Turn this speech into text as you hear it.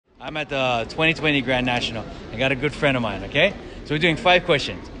I'm at the 2020 Grand National. I got a good friend of mine, okay? So we're doing 5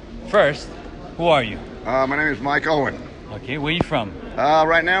 questions. First, who are you? My name is Mike Owen. Okay, where are you from?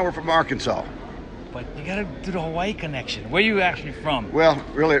 Right now we're from Arkansas. But you gotta do the Hawaii connection. Where are you actually from? Well,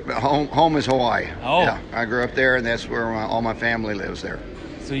 really, home is Hawaii. Oh. Yeah, I grew up there, and that's where all my family lives there.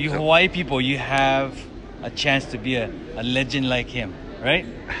 So you Hawaii people, you have a chance to be a legend like him, right?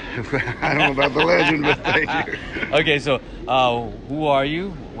 I don't know about the legend, but thank you. Okay, so who are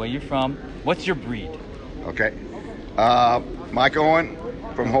you? Where you from? What's your breed? Okay. Mike Owen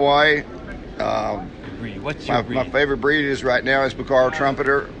from Hawaii. Breed. What's your breed? My favorite breed is right now is Buccaro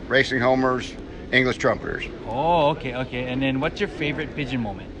Trumpeter, Racing Homers, English Trumpeters. Oh, okay. And then what's your favorite pigeon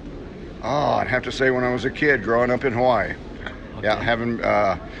moment? Oh, I'd have to say when I was a kid growing up in Hawaii. Okay. Yeah, having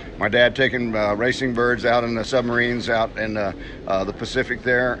my dad taking racing birds out in the submarines out in the Pacific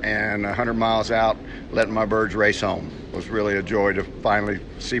there, and 100 miles out, letting my birds race home. It was really a joy to finally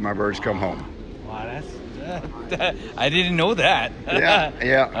see my birds come home. Wow, I didn't know that.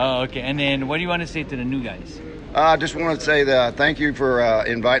 Yeah. Oh, okay. And then what do you want to say to the new guys? I just want to say thank you for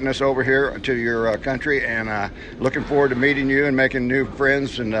inviting us over here to your country, and looking forward to meeting you and making new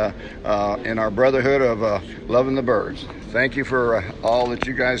friends and in our brotherhood of loving the birds. Thank you for all that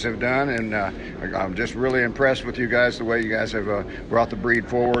you guys have done, and I'm just really impressed with you guys, the way you guys have brought the breed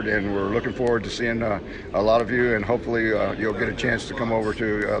forward, and we're looking forward to seeing a lot of you, and hopefully you'll get a chance to come over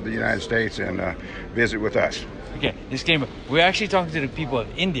to the United States and visit with us. Okay, disclaimer. We're actually talking to the people of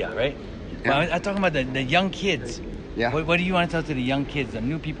India, right? Yeah. Well, I'm talking about the young kids. Yeah. What do you want to tell to the young kids, the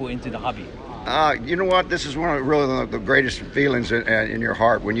new people into the hobby? You know what? This is one of really the greatest feelings in your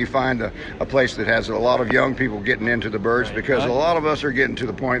heart when you find a place that has a lot of young people getting into the birds, because a lot of us are getting to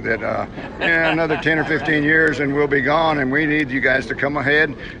the point that another 10 or 15 years and we'll be gone, and we need you guys to come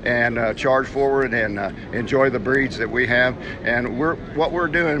ahead and charge forward and enjoy the breeds that we have. And what we're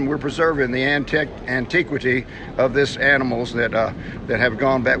doing, we're preserving the antiquity of this animals that have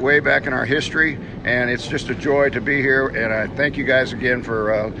gone way back in our history, and it's just a joy to be here. And I thank you guys again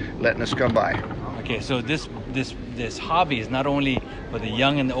for letting us come by. Okay, so this hobby is not only for the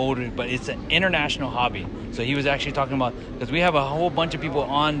young and the older, but it's an international hobby. So he was actually talking about, because we have a whole bunch of people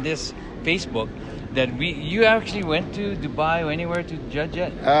on this Facebook that you actually went to Dubai or anywhere to judge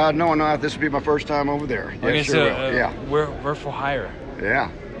yet? No, this will be my first time over there. Okay, yes, so sure yeah, we're for hire.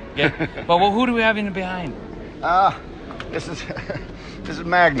 Yeah. Okay, but who do we have in the behind? This is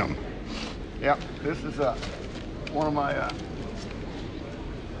Magnum. Yeah, this is one of my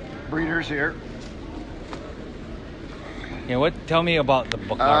breeders here. Yeah, tell me about the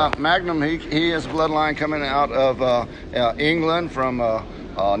Buccaro. Magnum, he has a bloodline coming out of England from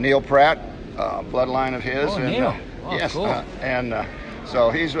Neil Pratt, bloodline of his. Oh, and, Neil. Oh, yes, cool.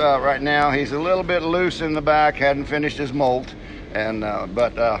 So he's right now he's a little bit loose in the back, hadn't finished his molt, and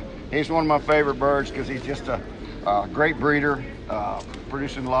but he's one of my favorite birds because he's just a great breeder,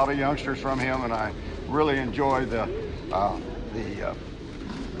 producing a lot of youngsters from him, and I really enjoy the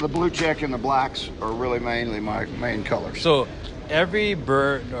blue check and the blacks are really mainly my main colors. So every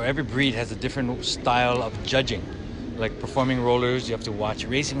bird or every breed has a different style of judging. Like performing rollers, you have to watch.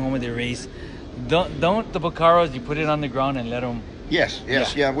 Racing home when they race. Don't the Buccaros, you put it on the ground and let them... Yes.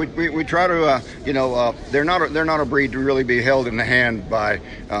 We try to, they're not a breed to really be held in the hand by,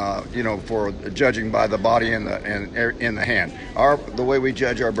 for judging by the body and in the hand. The way we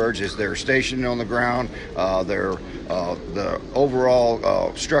judge our birds is they're stationed on the ground, the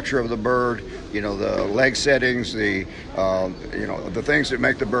overall structure of the bird, the leg settings, the things that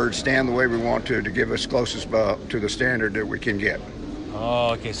make the bird stand the way we want to give us closest to the standard that we can get.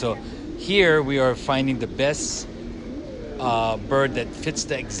 Oh, okay. So here we are finding the best bird that fits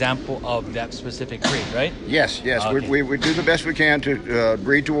the example of that specific breed, right? Yes. Okay. We do the best we can to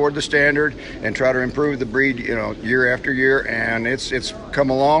breed toward the standard and try to improve the breed, year after year, and it's come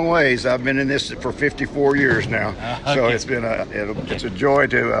a long ways. I've been in this for 54 years now, okay. So it's been it's a joy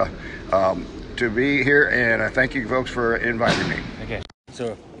to be here, and I thank you folks for inviting me. Okay,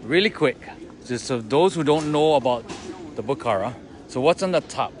 so really quick, just so those who don't know about the Buccaro, so what's on the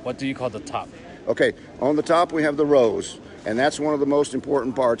top? What do you call the top? Okay, on the top we have the rose, and that's one of the most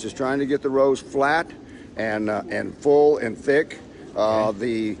important parts, is trying to get the rose flat and full and thick. Okay.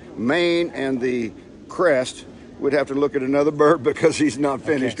 The mane and the crest, we'd have to look at another bird because he's not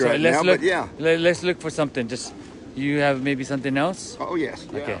finished right now. But yeah, let's look for something. Just you have maybe something else. Oh yes.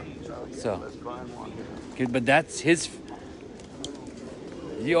 Okay. Yeah. So let's find one here. Okay, but that's his.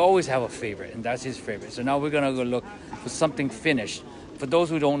 You always have a favorite, and that's his favorite. So now we're gonna go look for something finished. For those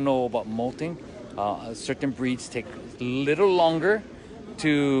who don't know about molting, certain breeds take a little longer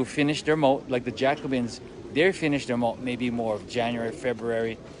to finish their molt. Like the Jacobins, they finish their molt maybe more of January,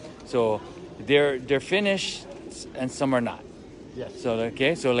 February. So they're finished and some are not. Yes. So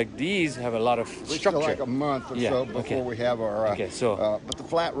okay, so like these have a lot of We structure. still like a month or Yeah, so before okay. we have our. Okay, so- but the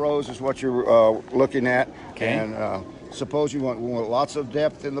flat rose is what you're looking at. Okay. And suppose you want lots of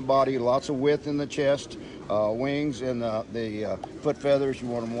depth in the body, lots of width in the chest, wings, and the foot feathers. You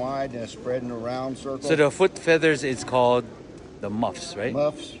want them wide and spreading around circle. So the foot feathers is called the muffs, right?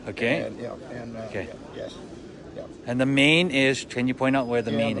 Muffs. Okay. And, yeah. And Okay. yeah, yes. Yeah. And the mane is, can you point out where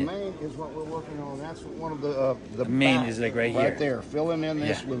the mane the is? mane is what we're working on. That's one of the mane back, is like right here. right there, filling in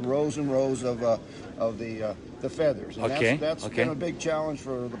this Yeah. with rows and rows of the feathers. And Okay, that's okay. been a big challenge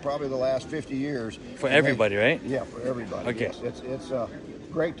for probably the last 50 years. For everybody, right? Yeah, for everybody. Okay. Yes. It's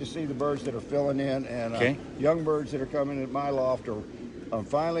great to see the birds that are filling in, and Okay. young birds that are coming at my loft are. I'm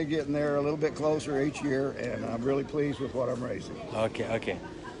finally getting there a little bit closer each year, and I'm really pleased with what I'm raising. Okay, okay.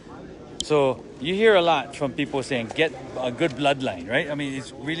 So you hear a lot from people saying get a good bloodline, right? I mean,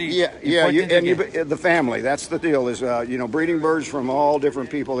 it's really important to the family. That's the deal. Is breeding birds from all different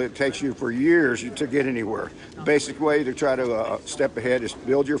people. It takes you for years to get anywhere. The basic way to try to step ahead is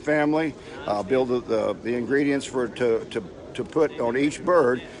build your family, build the ingredients to put on each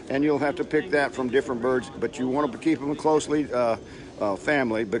bird, and you'll have to pick that from different birds. But you want to keep them closely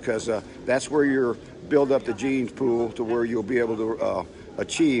family, because that's where you build up the genes pool to where you'll be able to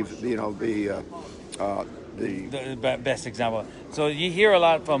achieve the best example. So you hear a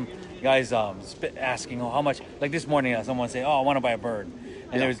lot from guys asking, oh, how much? Like this morning, someone say, oh, I want to buy a bird,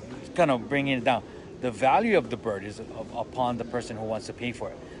 and there's kind of bringing it down. The value of the bird is upon the person who wants to pay for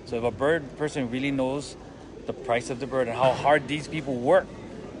it. So if a person really knows the price of the bird and how hard these people work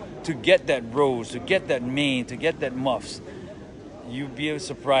to get that rose, to get that mane, to get that muffs, you'd be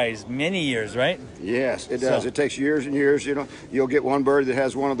surprised. Many years, right? Yes, it does. So- It takes years and years. You'll get one bird that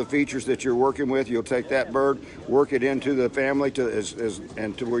has one of the features that you're working with. You'll take that bird, work it into the family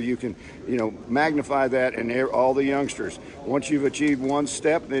and to where you can, magnify that and all the youngsters. Once you've achieved one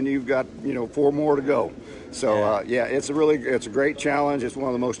step, then you've got 4 more to go. So it's a great challenge. It's one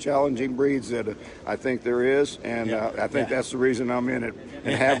of the most challenging breeds that I think there is, and I think that's the reason I'm in it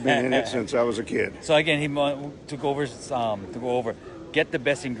and have been in it since I was a kid. So again, he to go over, get the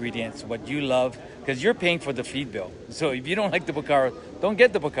best ingredients, what you love, because you're paying for the feed bill. So if you don't like the Bacaros, don't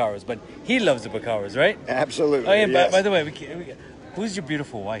get the Bacaros. But he loves the Bacaros, right? Absolutely. Oh, and yes. by the way, who's your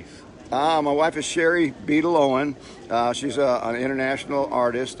beautiful wife? My wife is Sherry Beadle Owen. She's an international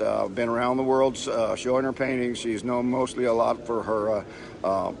artist. Been around the world showing her paintings. She's known mostly a lot for her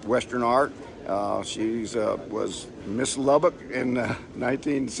Western art. She's was Miss Lubbock in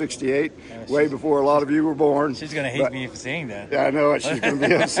 1968, way before a lot of you were born. She's gonna hate me for saying that. Yeah, I know it. She's gonna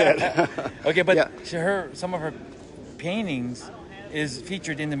be upset. Okay, but some of her paintings is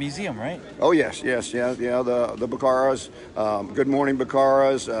featured in the museum, right? Oh yes. The Bacaras, Good Morning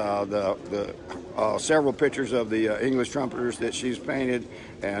Bacaras, several pictures of the English trumpeters that she's painted,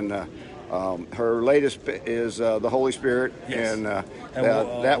 and her latest is the Holy Spirit, and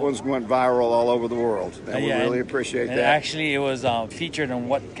that one's went viral all over the world. And we really appreciate that. Actually, it was featured on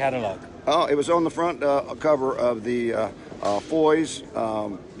what catalog? Oh, it was on the front cover of the Foy's,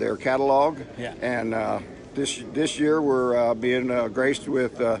 their catalog. Yeah. And this year we're being graced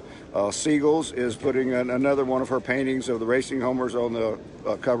with Seagulls is putting another one of her paintings of the racing homers on the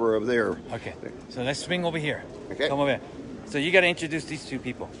cover of their. Okay, so let's swing over here. Okay. Come over here. So you got to introduce these two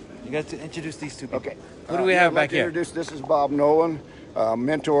people. You got to introduce these two people. Okay. Who do we have I'd like back to here? Introduce, this is Bob Nolan, a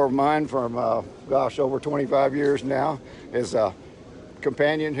mentor of mine from, over 25 years now. His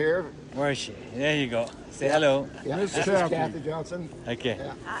companion here. Where is she? There you go. Say hello. Yeah, this is Kathy Johnson. Okay.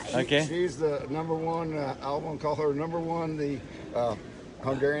 Yeah. Okay. She's the number one, I want to call her number one, the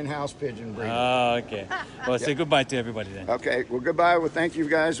Hungarian house pigeon breeder. Oh, okay. Well, say goodbye to everybody then. Okay, well, goodbye. Well, thank you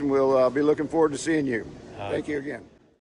guys, and we'll be looking forward to seeing you. Thank you again.